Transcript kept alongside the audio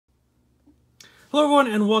Hello everyone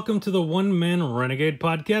and welcome to the One Man Renegade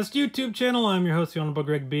Podcast YouTube channel. I'm your host, the Honorable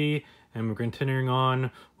Greg B, and we're continuing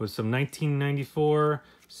on with some 1994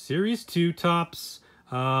 Series 2 tops.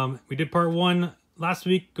 We did part 1 last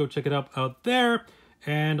week. Go check it out there.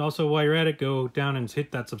 And also while you're at it, go down and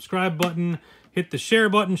hit that subscribe button. Hit the share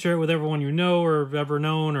button. Share it with everyone you know or have ever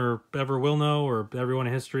known or ever will know or everyone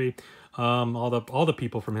in history. All the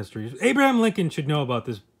people from history. Abraham Lincoln should know about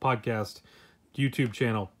this podcast YouTube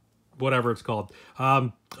channel. Whatever it's called.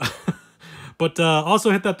 But also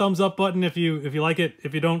hit that thumbs up button if you like it.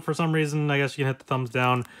 If you don't, for some reason, I guess you can hit the thumbs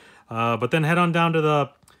down. But then head on down to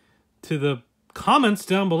the comments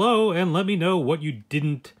down below and let me know what you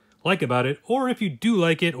didn't like about it, or if you do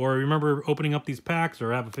like it, or remember opening up these packs,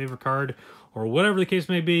 or have a favorite card, or whatever the case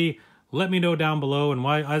may be. Let me know down below. And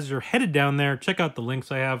as you're headed down there, check out the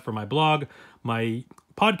links I have for my blog, my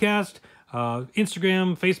podcast,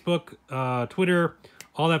 Instagram, Facebook, Twitter.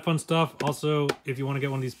 All that fun stuff. Also, if you want to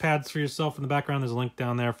get one of these pads for yourself in the background, there's a link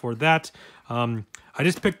down there for that. I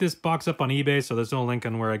just picked this box up on eBay, so there's no link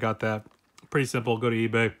on where I got that. Pretty simple. Go to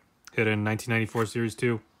eBay. Hit in 1994 Series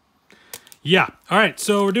 2. Yeah. All right.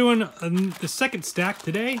 So we're doing the second stack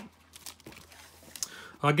today.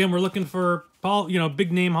 Again, we're looking for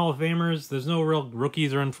big name Hall of Famers. There's no real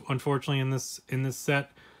rookies, unfortunately, in this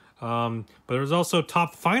set. But there's also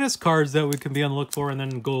top finest cards that we can be on the look for, and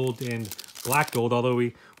then gold and black gold, although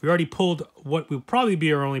we already pulled what will probably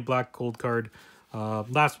be our only black gold card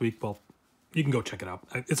last week. Well, you can go check it out.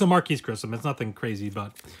 It's a Marquise Grissom. It's nothing crazy,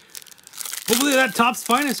 but hopefully that Topps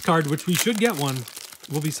Finest card, which we should get one,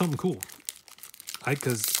 will be something cool.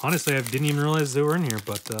 Because honestly, I didn't even realize they were in here,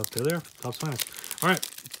 but they're there. Topps Finest. All right,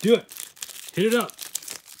 do it. Hit it up.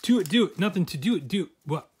 Do it. Nothing to do it. Do it.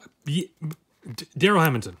 What? Yeah. Daryl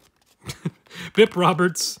Hamilton. Bip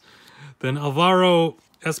Roberts. Then Alvaro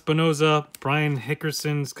Espinoza, Brian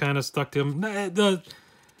Hickerson's kind of stuck to him.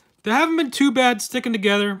 They haven't been too bad sticking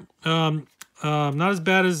together. Not as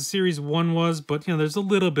bad as Series 1 was, but there's a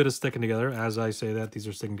little bit of sticking together. As I say that, these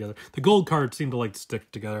are sticking together. The gold cards seem to like to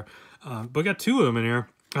stick together. But we got two of them in here.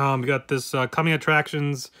 We got this Coming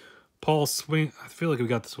Attractions, Paul Swing. I feel like we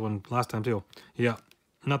got this one last time too. Yeah,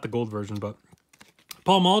 not the gold version, but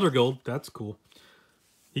Paul Mulder gold. That's cool.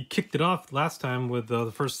 He kicked it off last time with the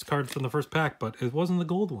first card from the first pack, but it wasn't the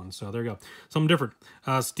gold one, so there you go. Something different.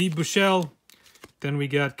 Steve Buechele. Then we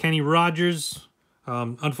got Kenny Rogers.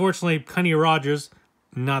 Unfortunately, Kenny Rogers,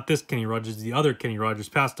 not this Kenny Rogers, the other Kenny Rogers,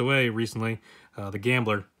 passed away recently. The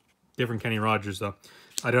gambler. Different Kenny Rogers, though.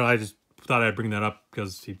 I just thought I'd bring that up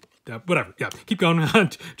because he... whatever. Yeah, keep going.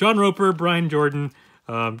 John Roper, Brian Jordan.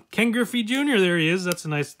 Ken Griffey Jr., there he is. That's a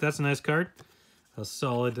nice card. A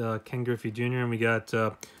solid Ken Griffey Jr. And we got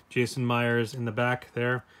Jason Myers in the back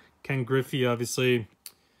there. Ken Griffey obviously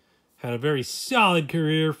had a very solid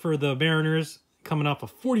career for the Mariners, coming off a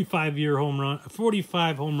 45 home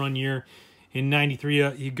run year in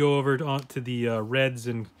 '93. He'd go over to the Reds,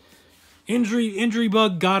 and injury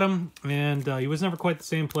bug got him, and he was never quite the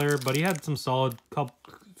same player, but he had some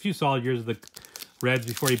few solid years of the Reds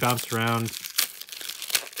before he bounced around.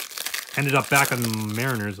 Ended up back on the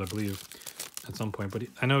Mariners, I believe, at some point, but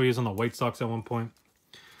I know he was on the White Sox at one point.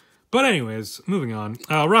 But anyways, moving on.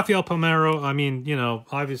 Rafael Palmeiro, I mean,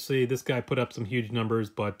 obviously this guy put up some huge numbers,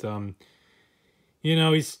 but,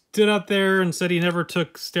 he stood out there and said he never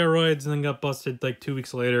took steroids and then got busted like 2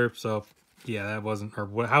 weeks later. So, yeah, that wasn't, or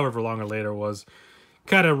however long or later it was,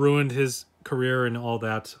 kind of ruined his career and all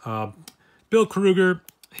that. Bill Kruger,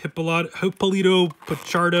 Hippolito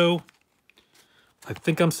Pachardo. I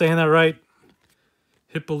think I'm saying that right.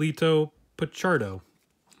 Hippolito Pachardo.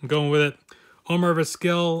 I'm going with it. Omar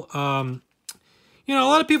Vizquel. A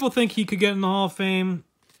lot of people think he could get in the Hall of Fame.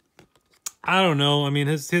 I don't know. I mean,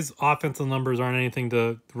 his offensive numbers aren't anything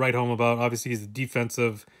to write home about. Obviously, his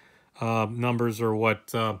defensive numbers or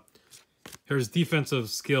what his defensive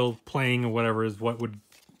skill playing or whatever is what would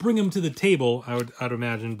bring him to the table, I'd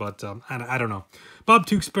imagine. But I don't know. Bob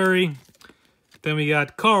Tewksbury. Then we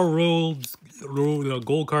got Carl Rhodes,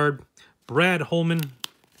 gold card. Brad Holman.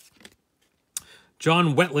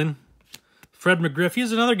 John Wetland. Fred McGriff.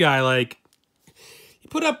 He's another guy, he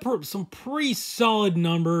put up some pretty solid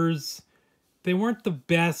numbers. They weren't the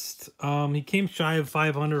best. He came shy of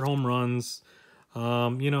 500 home runs.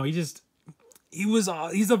 He's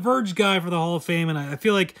a Verge guy for the Hall of Fame, and I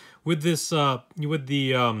feel like with this, with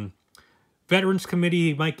the Veterans Committee,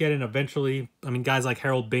 he might get in eventually. I mean, guys like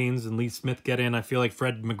Harold Baines and Lee Smith get in. I feel like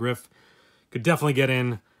Fred McGriff could definitely get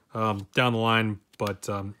in down the line, but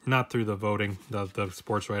not through the voting, the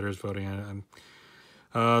sports writers voting.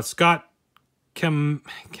 Scott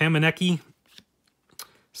Kamenecki,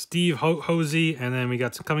 Steve Hosey, and then we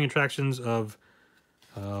got some coming attractions of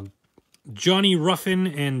Johnny Ruffin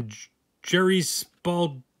and Jerry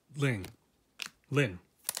Spalding. Lynn.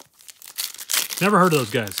 Never heard of those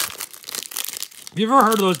guys. If you've ever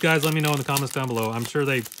heard of those guys, let me know in the comments down below. I'm sure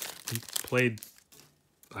they played...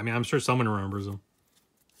 I mean, I'm sure someone remembers them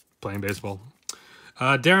playing baseball.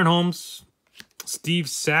 Darren Holmes. Steve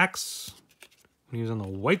Sachs. When he was on the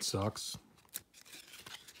White Sox.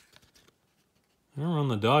 They were on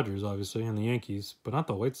the Dodgers, obviously, and the Yankees, but not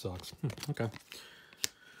the White Sox. Okay.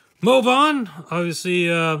 Mo Vaughn. Obviously,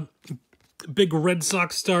 big Red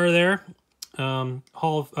Sox star there. Not a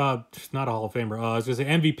Hall of Famer. I was going to say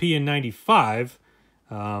MVP in 95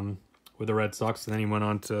 with the Red Sox. And then he went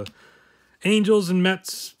on to Angels and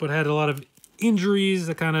Mets, but had a lot of injuries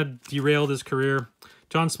that kind of derailed his career.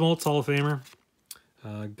 John Smoltz, Hall of Famer.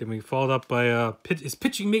 Then we followed up by his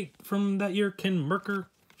pitching mate from that year, Ken Merker.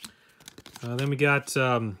 Then we got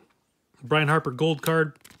Brian Harper Gold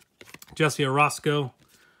Card. Jesse Orosco.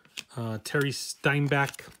 Terry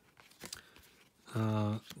Steinbach.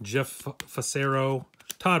 Jeff Facero,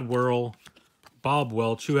 Todd Whirl, Bob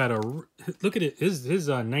Welch, who had a look at it. His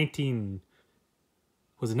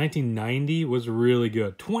 1990 was really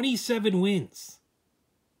good. 27 wins.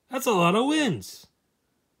 That's a lot of wins.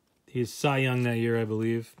 He's Cy Young that year, I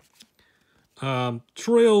believe.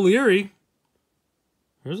 Troy O'Leary.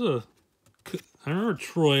 I remember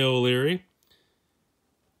Troy O'Leary.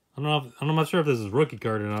 I'm not sure if this is rookie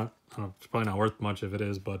card or not. I don't know, it's probably not worth much if it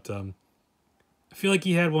is, but I feel like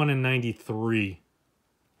he had one in 93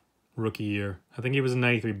 rookie year. I think he was in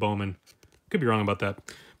 93 Bowman. Could be wrong about that.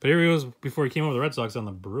 But here he was before he came over the Red Sox on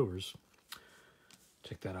the Brewers.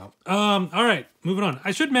 Check that out. All right, moving on.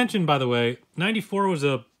 I should mention, by the way, 94 was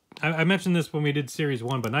I mentioned this when we did Series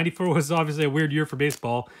 1, but 94 was obviously a weird year for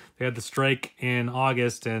baseball. They had the strike in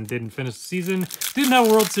August and didn't finish the season. Didn't have a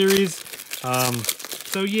World Series.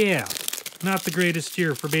 So, yeah, not the greatest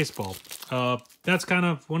year for baseball. That's kind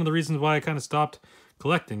of one of the reasons why I kind of stopped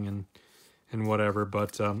collecting and whatever.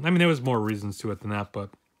 But, I mean, there was more reasons to it than that. But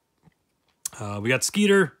we got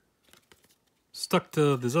Skeeter. Stuck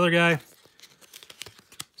to this other guy.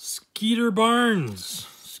 Skeeter Barnes.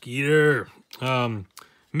 Skeeter.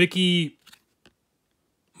 Mickey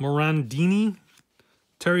Morandini.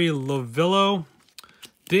 Terry Lovillo.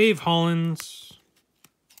 Dave Hollins.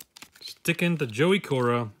 Sticking to Joey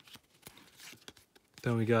Cora.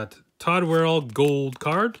 Then we got Todd Whirl Gold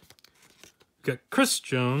Card. We got Chris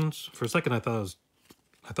Jones. For a second, I thought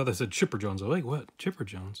they said Chipper Jones. I was like, what? Chipper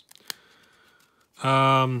Jones.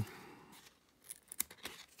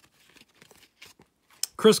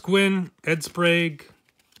 Chris Gwynn, Ed Sprague,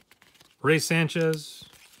 Ray Sanchez,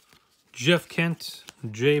 Jeff Kent,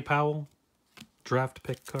 Jay Powell, draft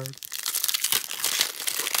pick card.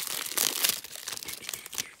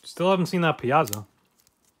 Still haven't seen that Piazza.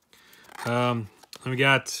 We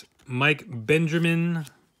got Mike Benjamin,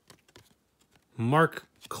 Mark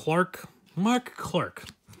Clark. Of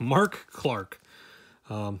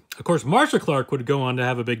course, Marsha Clark would go on to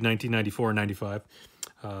have a big 1994 and 95.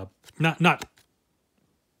 I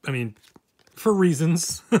mean, for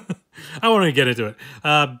reasons. I want to get into it.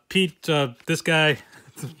 Pete, this guy,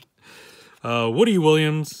 Woody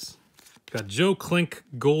Williams, got Joe Klink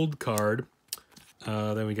Gold Card.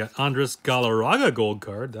 Then we got Andres Galarraga Gold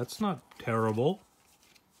Card. That's not terrible.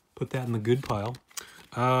 Put that in the good pile.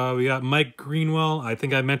 We got Mike Greenwell. I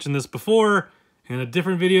think I mentioned this before in a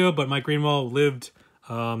different video, but Mike Greenwell lived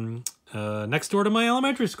next door to my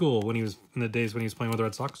elementary school when he was in the days when he was playing with the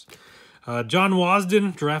Red Sox. John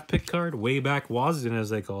Wasden, draft pick card. Way back Wasden,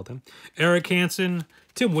 as they called him. Eric Hansen,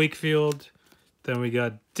 Tim Wakefield. Then we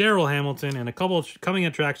got Darrell Hamilton and a couple of coming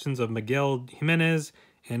attractions of Miguel Jimenez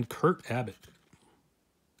and Kurt Abbott.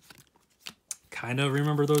 Kind of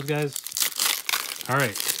remember those guys. All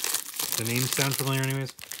right. The names sound familiar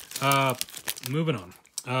anyways. Moving on.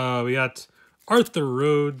 We got Arthur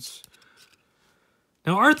Rhodes.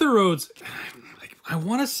 Now, Arthur Rhodes, I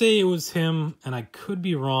want to say it was him, and I could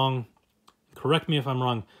be wrong. Correct me if I'm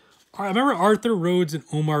wrong. I remember Arthur Rhodes and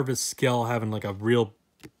Omar Vizquel having like a real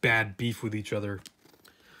bad beef with each other.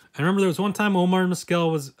 I remember there was one time Omar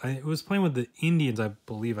Vizquel was playing with the Indians, I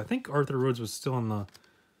believe. I think Arthur Rhodes was still in the... I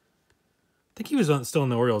think he was still in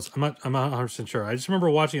the Orioles. I'm not 100% sure. I just remember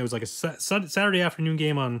watching. It was like a Saturday afternoon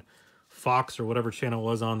game on Fox or whatever channel it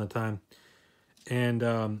was on the time. And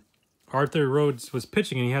Arthur Rhodes was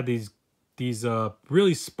pitching, and he had these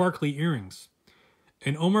really sparkly earrings.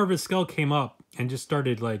 And Omar Vizquel came up and just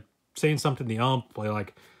started like saying something to the ump,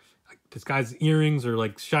 like this guy's earrings are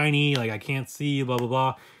like shiny, like I can't see, blah blah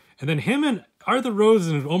blah. And then him and Arthur Rhodes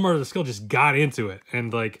and Omar Vizquel just got into it,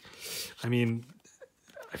 and like, I mean,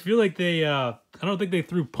 I feel like they, I don't think they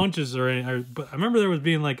threw punches or anything, but I remember there was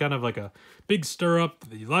being like kind of like a big stir up,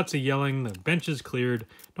 lots of yelling, the benches cleared.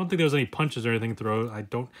 Don't think there was any punches or anything thrown.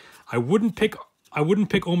 I wouldn't pick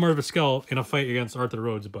Omar Vizquel in a fight against Arthur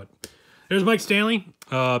Rhodes, but there's Mike Stanley,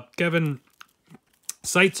 Kevin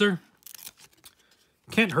Seitzer,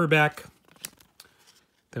 Kent Herback.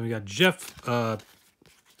 Then we got Jeff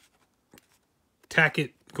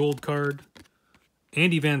Tackett, gold card.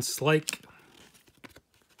 Andy Van Slyke.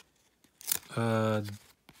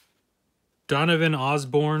 Donovan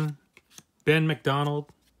Osborne. Ben McDonald.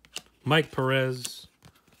 Mike Perez.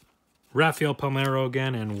 Rafael Palmeiro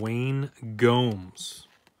again. And Wayne Gomes.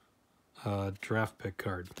 Draft pick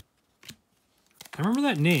card. I remember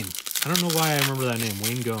that name. I don't know why I remember that name.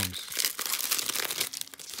 Wayne Gomes.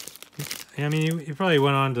 I mean, he probably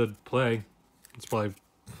went on to play. It's probably,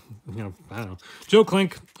 you know, I don't know. Joe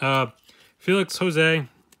Klink, Felix Jose.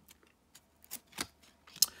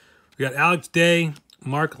 We got Alex Day,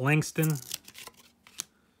 Mark Langston,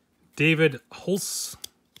 David Hulse.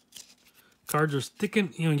 Cards are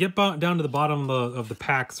sticking, you know, get down to the bottom of the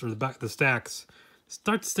packs or the stacks.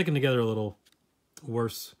 Start sticking together a little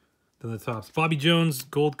worse than the tops. Bobby Jones,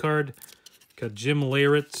 gold card. Got Jim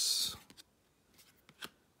Leyritz.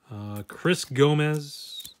 Chris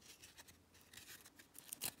Gomez.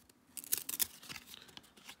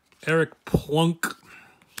 Eric Plunk.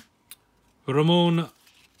 Ramon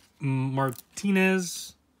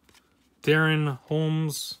Martinez. Darren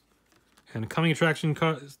Holmes. And coming attraction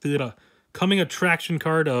card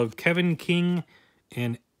of Kevin King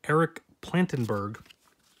and Eric Plantenberg.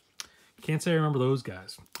 Can't say I remember those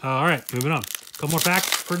guys. All right, moving on. A couple more packs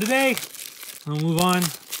for today. We'll move on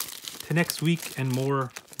to next week and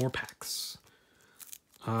more packs.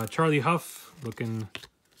 Charlie Huff, looking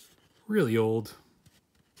really old.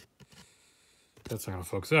 That's not gonna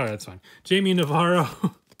focus. All right, that's fine. Jamie Navarro,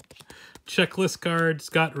 checklist card.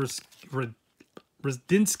 Scott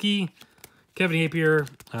Rosdinsky, Kevin Napier,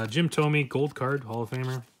 Jim Thome, gold card, Hall of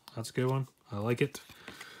Famer. That's a good one. I like it.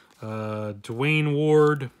 Dwayne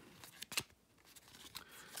Ward.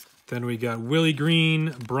 Then we got Willie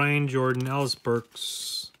Green, Brian Jordan, Ellis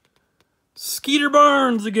Burks, Skeeter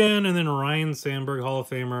Barnes again, and then Ryan Sandberg, Hall of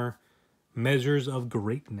Famer, Measures of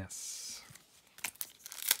Greatness.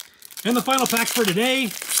 And the final pack for today.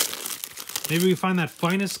 Maybe we find that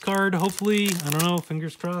finest card, hopefully. I don't know,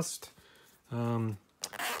 fingers crossed. We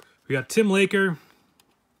got Tim Laker.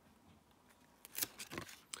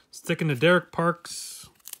 Sticking to Derek Parks.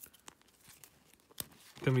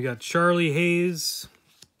 Then we got Charlie Hayes.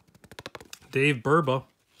 Dave Burba.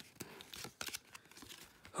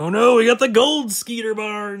 Oh no, we got the gold Skeeter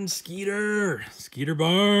Barnes. Skeeter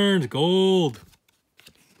Barnes, gold.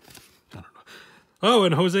 I don't know. Oh,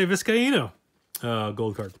 and Jose Vizcaíno.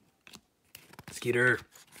 Gold card. Skeeter.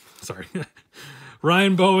 Sorry.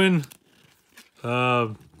 Ryan Bowen.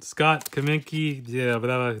 Scott Kaminsky. Yeah,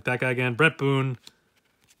 but that guy again. Brett Boone.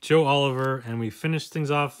 Joe Oliver. And we finished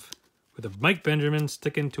things off with a Mike Benjamin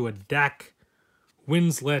sticking to a Dak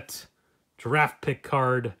Winslet draft pick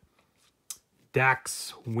card.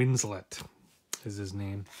 Dax Winslet is his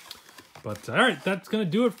name. But all right, that's going to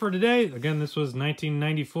do it for today. Again, this was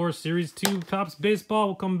 1994 Series 2 Topps Baseball.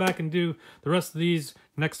 We'll come back and do the rest of these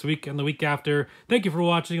next week and the week after. Thank you for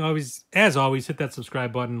watching. As always, hit that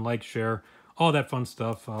subscribe button, like, share, all that fun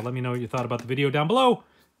stuff. Let me know what you thought about the video down below.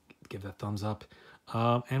 Give that thumbs up.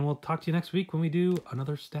 And we'll talk to you next week when we do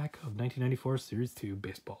another stack of 1994 Series 2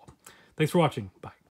 Baseball. Thanks for watching. Bye.